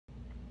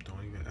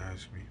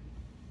ask me.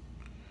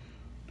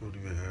 Don't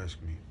even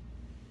ask me.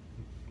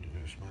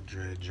 It's my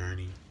dread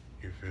journey.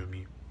 You feel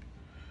me?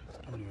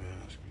 Don't even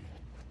ask me.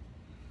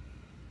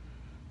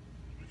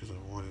 Because I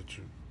wanted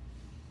to.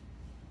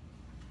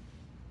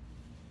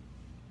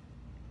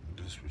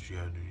 This is what you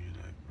gotta do in your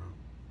life, bro.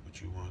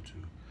 What you want to.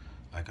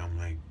 Like I'm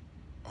like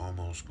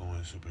almost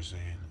going Super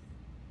Saiyan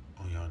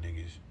on y'all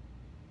niggas.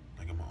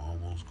 Like I'm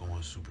almost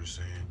going Super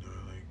Saiyan, bro.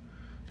 Like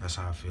that's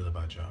how I feel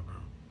about y'all, bro.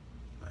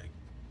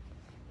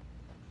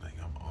 Like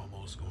I'm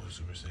almost going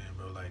Super Saiyan,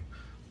 bro. Like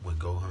when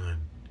Gohan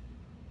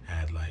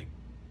had like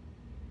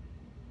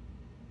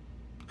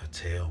a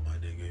tail, my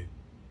nigga.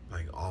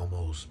 Like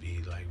almost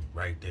be like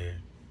right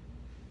there.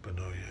 But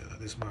no, yeah,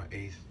 this is my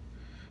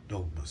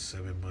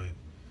 7 month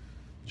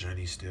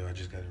journey still. I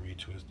just got it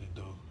retwisted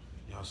though.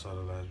 Y'all saw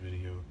the last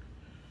video. You know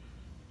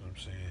what I'm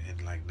saying?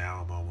 And like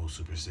now I'm almost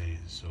Super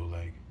Saiyan. So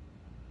like,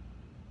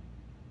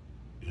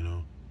 you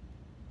know,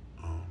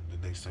 the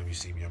next time you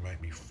see me I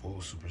might be full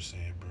Super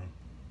Saiyan, bro.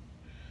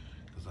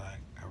 Cause I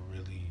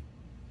really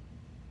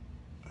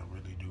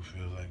do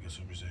feel like a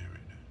Super Saiyan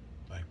right now.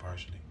 Like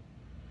partially.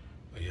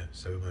 But yeah,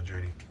 7 month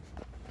journey.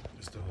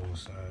 It's the whole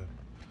side.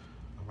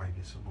 I might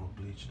get some more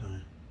bleach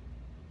done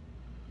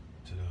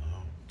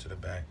to the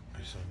back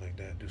or something like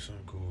that. Do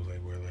something cool,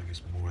 like where like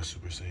it's more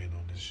Super Saiyan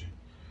on this shit.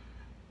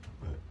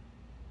 But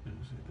you know what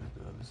I'm saying? That's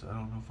the other side. I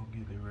don't know if I'm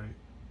getting it right.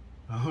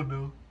 I don't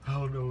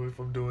know if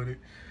I'm doing it.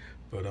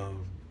 But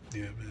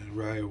yeah, man.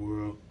 Riot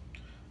World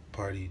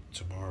party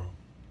tomorrow.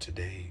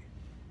 Today.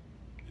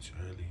 It's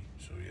early,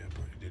 so yeah,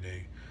 party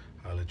today.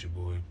 Holla at your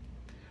boy.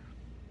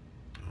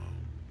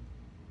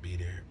 Be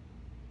there.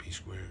 Be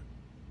square.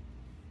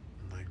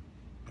 Like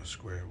a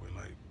square with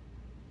like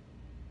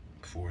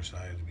 4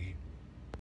 sides. Be